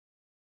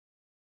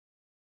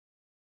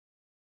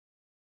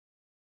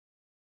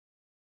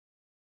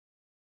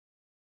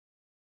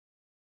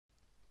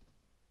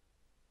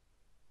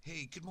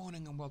Hey, good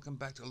morning and welcome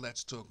back to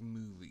Let's Talk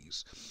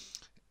Movies.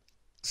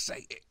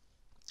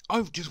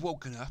 I've just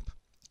woken up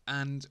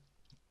and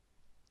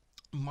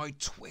my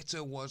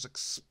Twitter was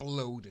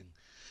exploding.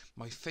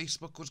 My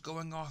Facebook was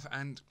going off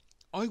and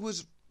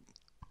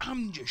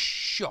I'm just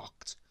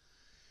shocked.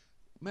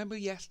 Remember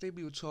yesterday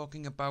we were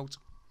talking about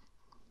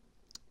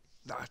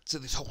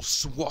this whole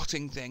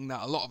swatting thing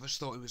that a lot of us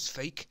thought it was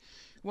fake?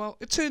 Well,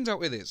 it turns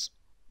out it is.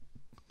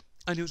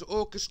 And it was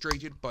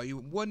orchestrated by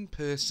one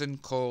person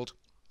called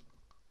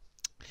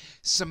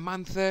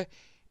Samantha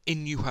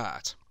in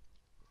Newhart.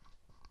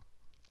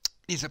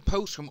 It's a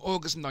post from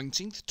August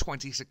 19th,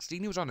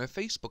 2016. It was on her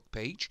Facebook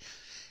page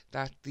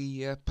that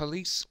the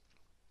police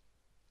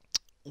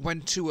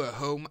went to her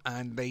home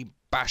and they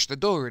bashed the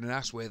door in, and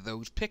that's where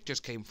those pictures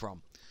came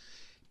from.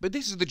 But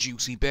this is the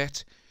juicy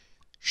bit.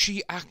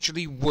 She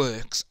actually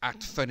works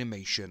at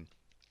FUNimation.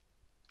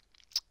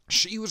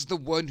 She was the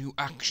one who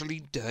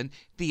actually done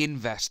the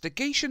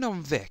investigation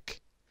on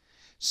Vic.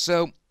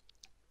 So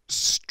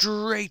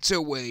straight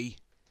away,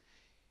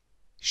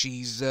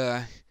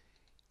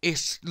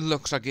 it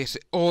looks like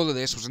all of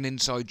this was an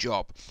inside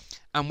job.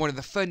 And one of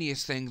the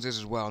funniest things is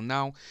as well,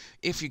 now,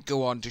 if you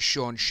go on to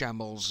Sean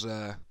Schemmel's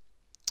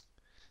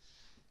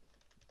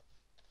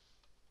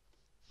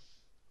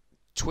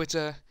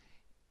Twitter,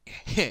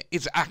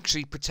 it's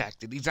actually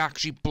protected. He's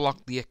actually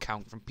blocked the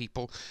account from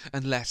people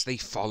unless they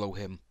follow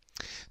him.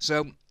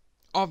 So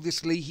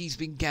obviously, he's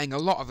been getting a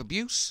lot of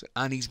abuse,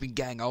 and he's been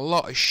getting a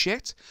lot of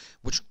shit,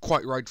 which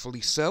quite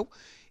rightfully so.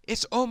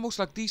 It's almost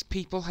like these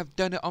people have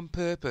done it on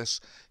purpose,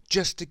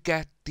 just to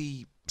get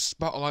the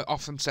spotlight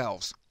off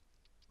themselves.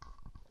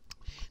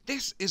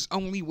 This is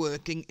only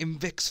working in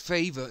Vic's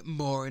favour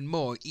more and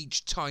more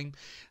each time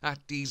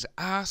at these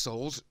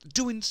assholes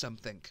doing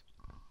something.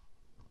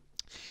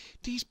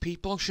 These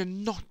people should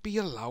not be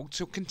allowed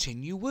to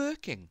continue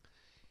working.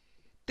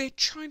 They're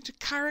trying to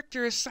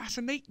character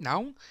assassinate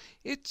now.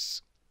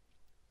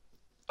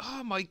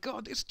 Oh my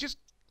god, it's just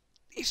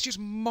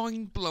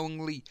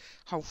mind-blowingly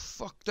how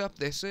fucked up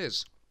this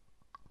is.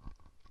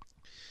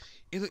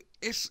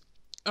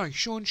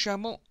 Sean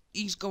Schemmel,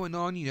 he's going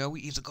on,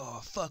 he's like,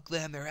 oh, fuck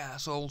them, they're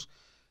assholes.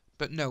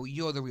 But no,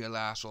 you're the real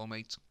asshole,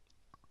 mate.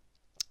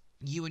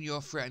 You and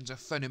your friends are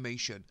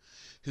FUNimation,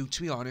 who,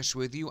 to be honest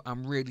with you,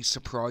 I'm really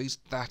surprised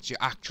that you're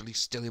actually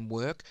still in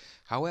work.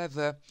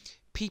 However,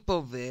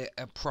 people there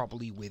are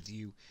probably with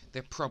you.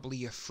 They're probably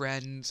your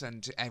friends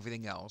and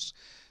everything else.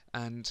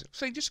 And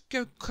so just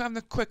go have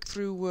a quick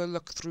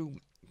look through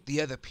the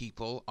other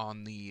people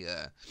on the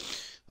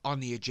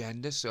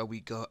agenda. So we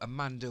got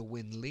Amanda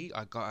Winley.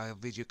 I got a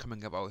video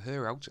coming about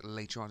her out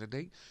later on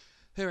today.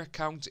 Her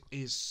account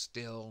is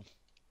still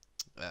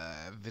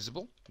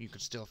visible. You can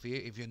still see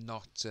it if you're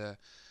not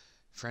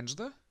friends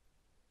with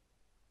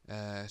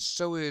her.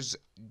 So is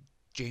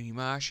Jamie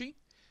Marshy.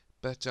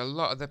 But a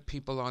lot of the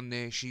people on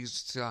there, she's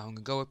still having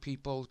a go at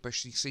people, but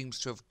she seems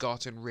to have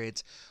gotten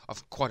rid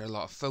of quite a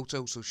lot of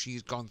photos, so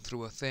she's gone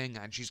through a thing,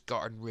 and she's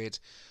done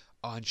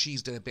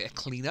a bit of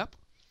cleanup.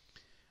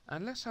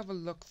 And let's have a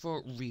look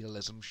for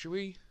realism, shall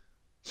we?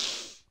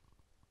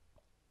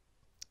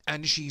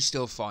 And she's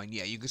still fine,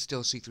 yeah, you can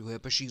still see through her,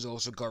 but she's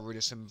also got rid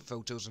of some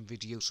photos and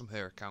videos from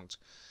her account.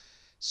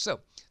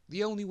 So,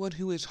 the only one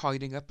who is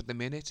hiding up at the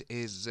minute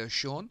is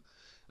Sean.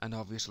 And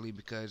obviously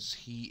because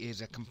he is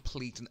a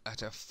complete and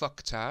utter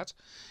fucktard,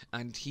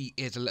 and he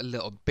is a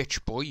little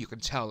bitch boy, you can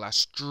tell that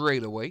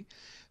straight away.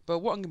 But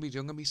what I'm going to be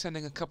doing, I'm going to be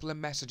sending a couple of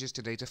messages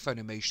today to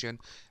FUNimation,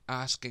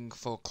 asking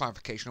for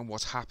clarification on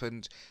what's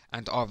happened,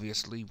 and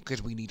obviously,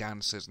 because we need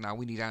answers now,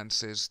 we need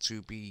answers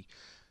to be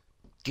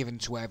given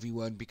to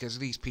everyone, because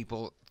these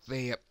people,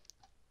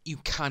 you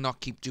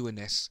cannot keep doing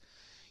this.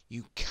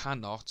 You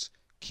cannot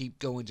keep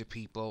going to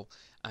people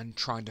and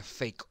trying to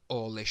fake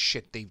all this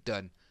shit they've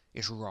done.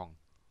 It's wrong.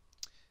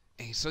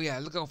 So yeah,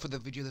 look out for the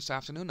video this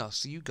afternoon. I'll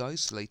see you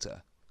guys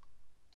later.